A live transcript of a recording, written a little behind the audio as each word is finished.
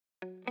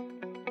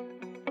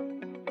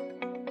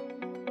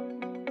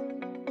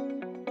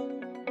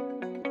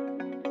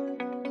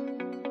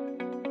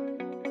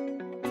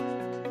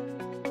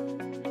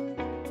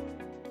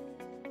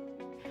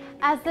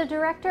As the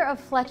director of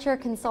Fletcher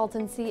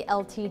Consultancy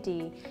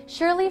Ltd.,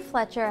 Shirley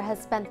Fletcher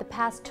has spent the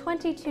past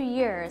 22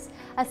 years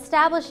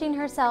establishing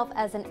herself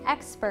as an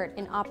expert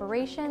in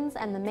operations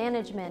and the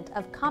management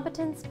of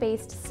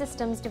competence-based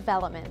systems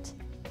development.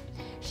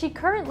 She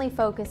currently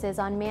focuses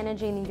on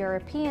managing the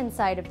European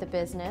side of the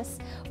business,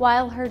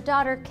 while her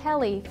daughter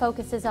Kelly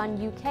focuses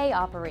on UK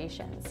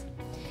operations.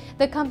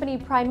 The company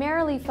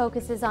primarily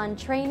focuses on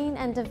training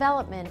and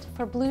development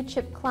for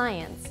blue-chip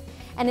clients,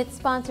 and it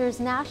sponsors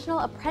national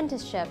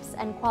apprenticeships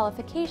and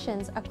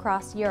qualifications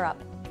across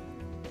Europe.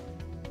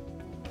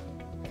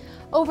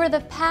 Over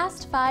the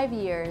past 5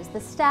 years, the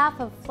staff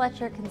of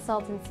Fletcher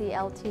Consultancy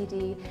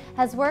Ltd.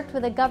 has worked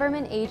with a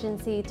government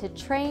agency to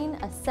train,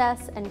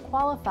 assess, and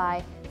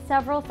qualify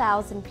several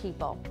thousand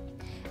people.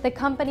 The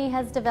company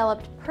has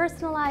developed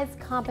personalized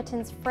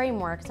competence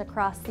frameworks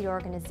across the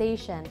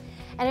organization,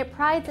 and it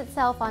prides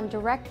itself on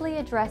directly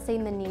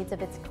addressing the needs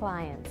of its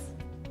clients.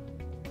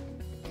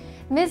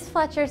 Ms.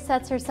 Fletcher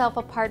sets herself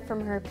apart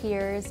from her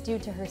peers due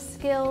to her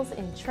skills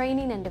in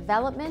training and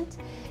development,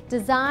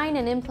 design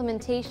and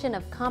implementation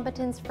of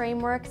competence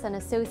frameworks and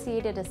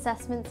associated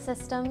assessment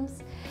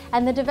systems,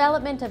 and the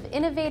development of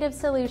innovative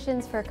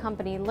solutions for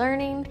company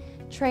learning,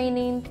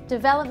 training,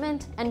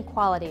 development, and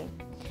quality.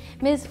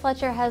 Ms.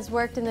 Fletcher has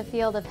worked in the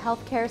field of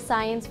healthcare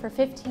science for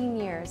 15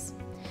 years.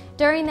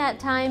 During that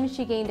time,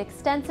 she gained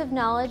extensive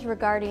knowledge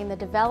regarding the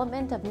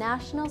development of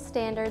national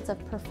standards of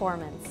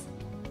performance.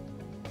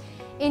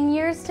 In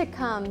years to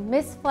come,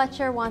 Ms.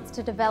 Fletcher wants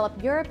to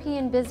develop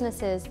European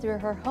businesses through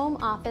her home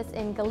office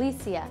in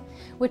Galicia,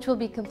 which will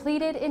be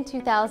completed in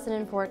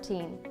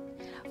 2014.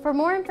 For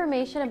more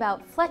information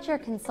about Fletcher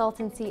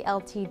Consultancy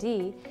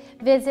Ltd.,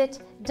 visit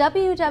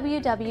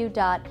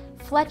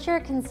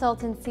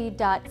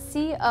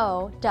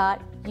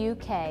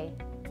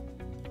www.fletcherconsultancy.co.uk.